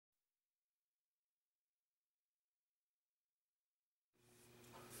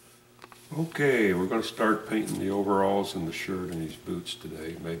Okay, we're going to start painting the overalls and the shirt and these boots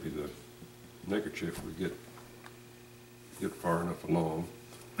today. Maybe the neckerchief we get far enough along.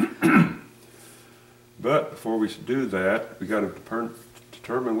 But before we do that, we got to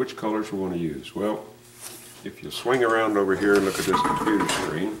determine which colors we want to use. Well, if you swing around over here and look at this computer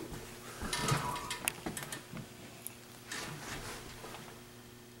screen,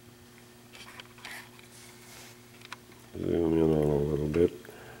 zoom in on a little bit.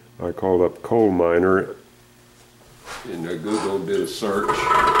 I called up Coal Miner and Google did a search,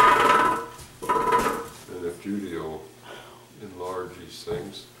 and if Judy will enlarge these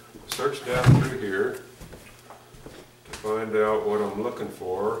things, search down through here to find out what I'm looking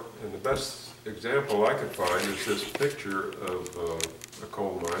for, and the best example I could find is this picture of a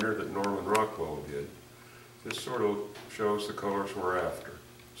coal miner that Norman Rockwell did. This sort of shows the colors we're after,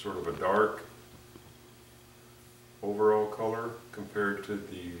 sort of a dark overall color compared to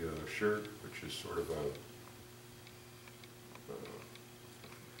the shirt, which is sort of a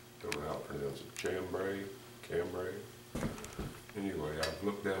don't know how to pronounce it, cambray. Anyway, I've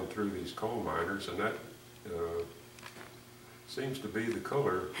looked down through these coal miners, and that seems to be the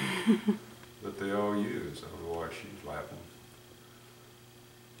color that they all use. I don't know why she's laughing.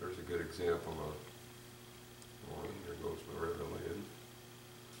 There's a good example of one. There goes Loretta Lynn.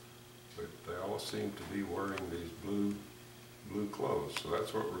 But they all seem to be wearing these blue clothes, so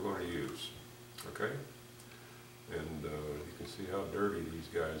that's what we're going to use. Okay? And you can see how dirty these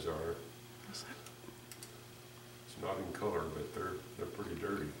guys are. It's not in color, but they're pretty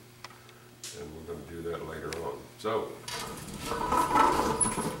dirty. And we're going to do that later on. So,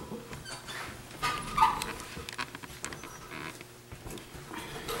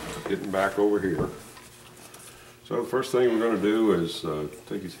 getting back over here. So the first thing we're going to do is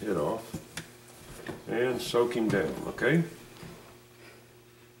take his head off and soak him down, okay?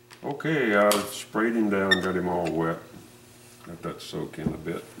 Okay, I've sprayed him down, got him all wet. Let that soak in a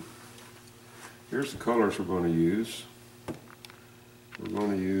bit. Here's the colors we're going to use. We're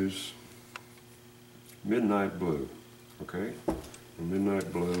going to use Midnight Blue, okay? And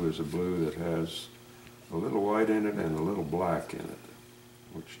Midnight Blue is a blue that has a little white in it and a little black in it,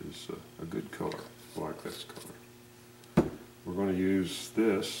 which is a good color. I like this color. We're going to use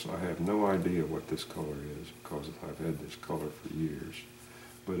this. I have no idea what this color is because I've had this color for years.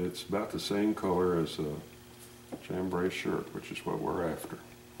 But it's about the same color as a chambray shirt, which is what we're after,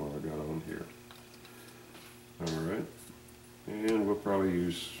 what I got on here. Alright, and we'll probably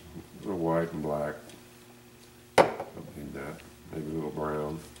use a little white and black. Don't need that. Maybe a little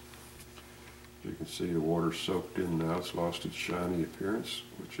brown. As you can see, the water's soaked in now. It's lost its shiny appearance,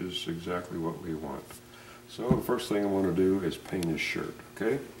 which is exactly what we want. So the first thing I want to do is paint his shirt,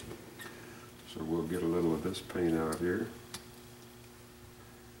 okay? So we'll get a little of this paint out here.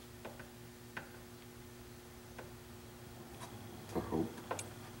 I hope.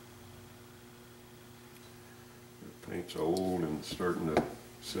 The paint's old and starting to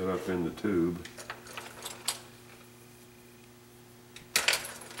set up in the tube.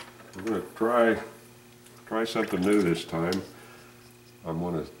 We're going to try something new this time. I'm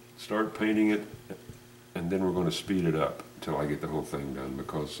going to start painting it, and then we're going to speed it up until I get the whole thing done,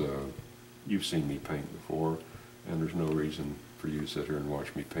 because you've seen me paint before, and there's no reason for you to sit here and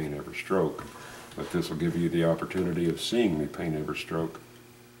watch me paint every stroke. But this will give you the opportunity of seeing me paint every stroke,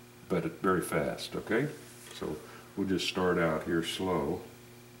 but very fast, okay? So we'll just start out here slow.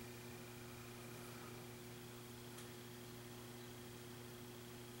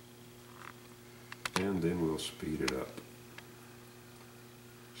 And then we'll speed it up.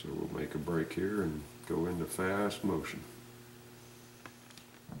 So we'll make a break here and go into fast motion.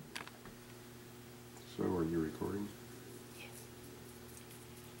 So are you recording?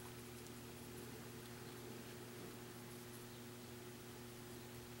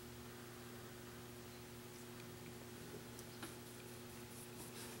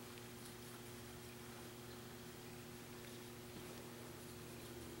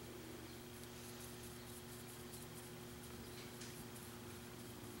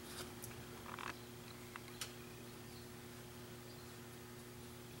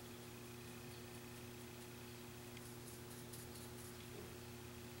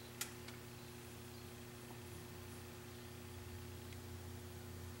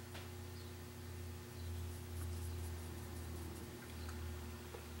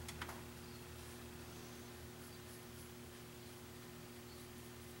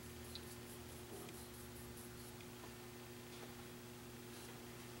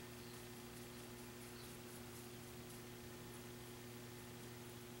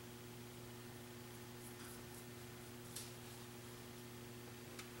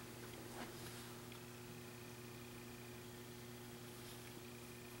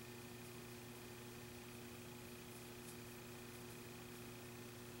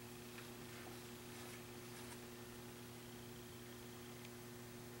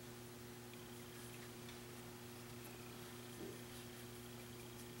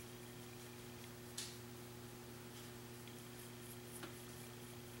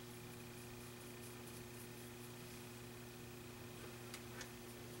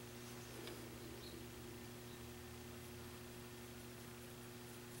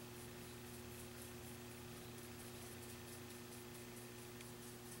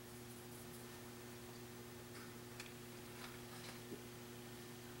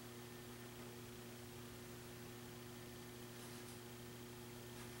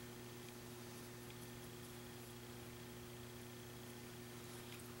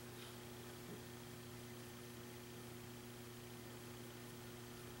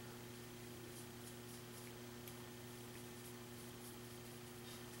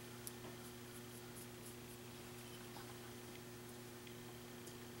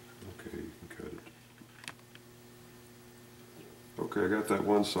 Okay, I got that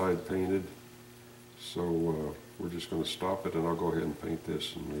one side painted, so we're just going to stop it, and I'll go ahead and paint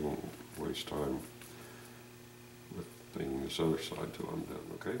this, and we won't waste time with painting this other side till I'm done,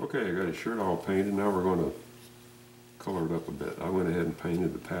 okay? Okay, I got his shirt all painted. Now we're going to color it up a bit. I went ahead and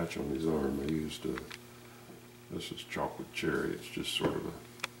painted the patch on his arm. I used, this is chocolate cherry. It's just sort of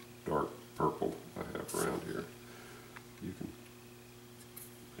a dark purple I have around here. You can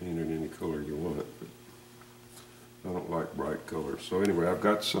paint it any color you want, but I don't like bright colors. So anyway, I've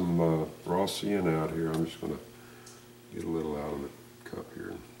got some raw sienna out here. I'm just going to get a little out of the cup here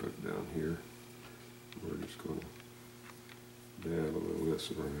and put it down here. We're just going to dab a little of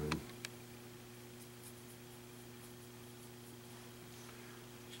this around.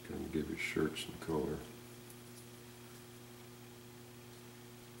 Just kind of give his shirt some color.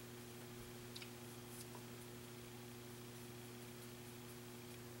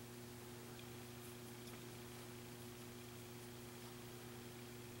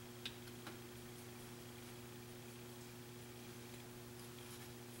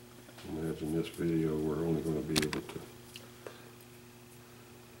 Imagine this video, we're only going to be able to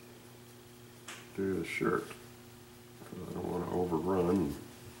do the shirt, because I don't want to overrun and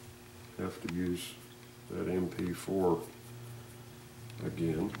have to use that MP4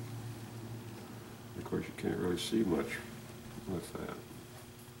 again. Of course, you can't really see much with that.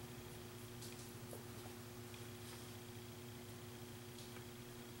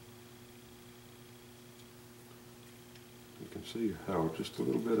 You can see how just a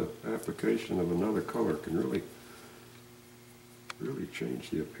little bit of application of another color can really change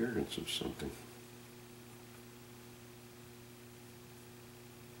the appearance of something.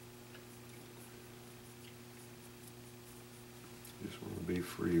 Just want to be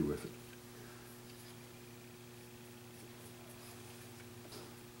free with it.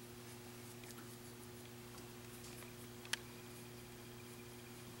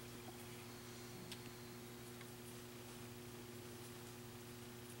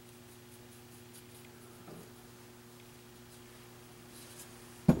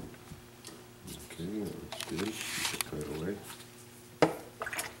 Okay, that's good. Put that away.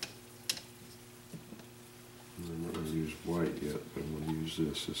 I'm not going to use white yet, but I'm going to use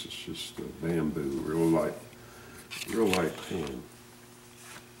this. This is just bamboo, real light pen.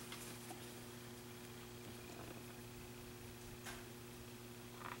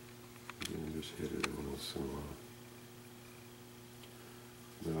 And just hit it every once in a while.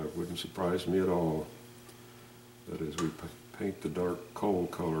 Now, it wouldn't surprise me at all that as we paint the dark coal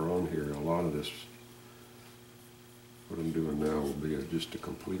color on here, a lot of this, what I'm doing now, will be just a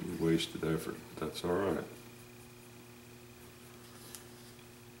completely wasted effort. But that's all right.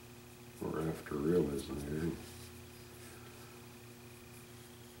 We're after realism here.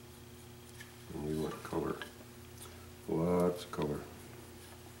 And we want color. Lots of color.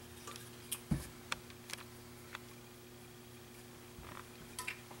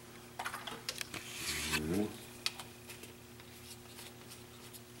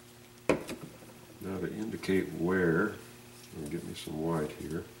 Now to indicate where, I'll get me some white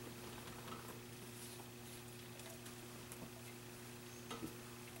here.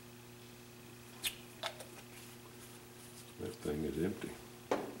 That thing is empty.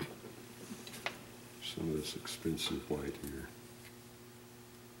 Some of this expensive white here.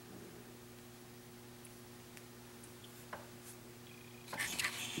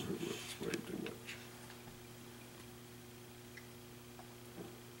 That's way too much.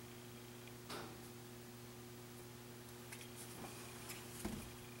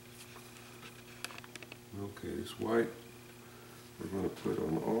 Okay, this white we're going to put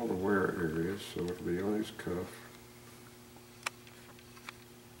on all the wear areas, so it'll be on his cuff.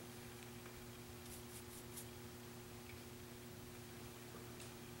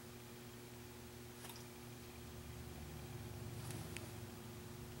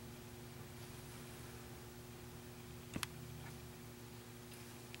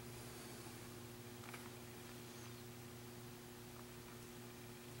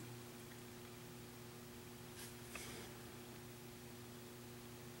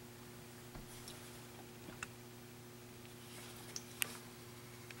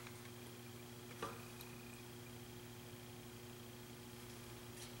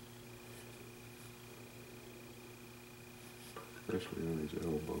 Especially on his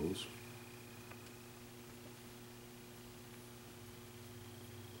elbows.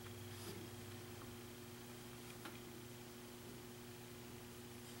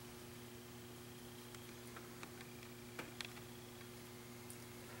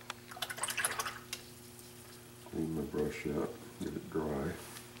 Clean my brush out, get it dry.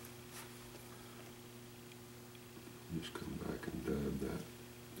 Just come back and dab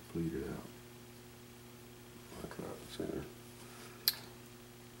See there.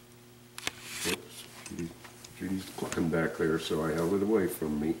 Oops, Judy's plucking back there, so I held it away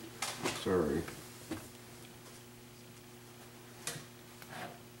from me. Sorry.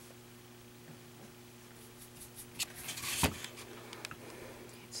 Can't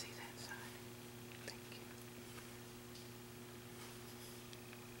see that side. Thank you.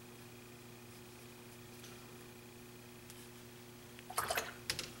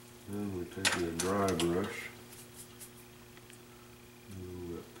 Then we're taking a dry brush. A little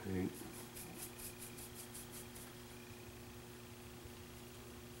bit of paint.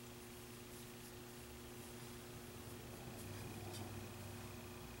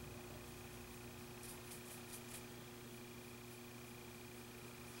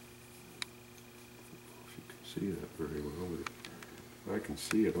 See that very well, but I can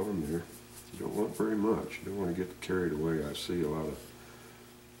see it on there. You don't want very much. You don't want to get carried away. I see a lot of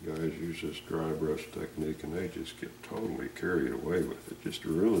guys use this dry brush technique and they just get totally carried away with it. Just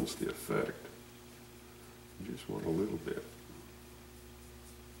ruins the effect. You just want a little bit.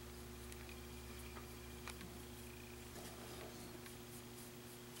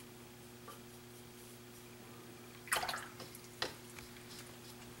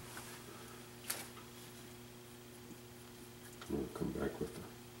 I'm going to come back with the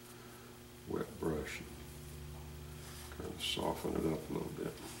wet brush and kind of soften it up a little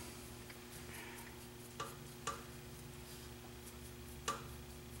bit.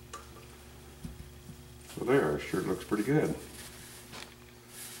 So there, sure looks pretty good.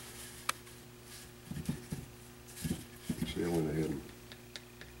 See, I went ahead and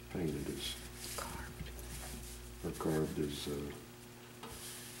painted his, or carved his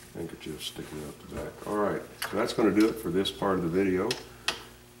handkerchief sticking out the back. All right, so that's going to do it for this part of the video.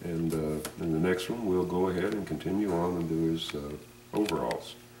 And in the next one, we'll go ahead and continue on and do his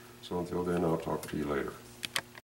overalls. So until then, I'll talk to you later.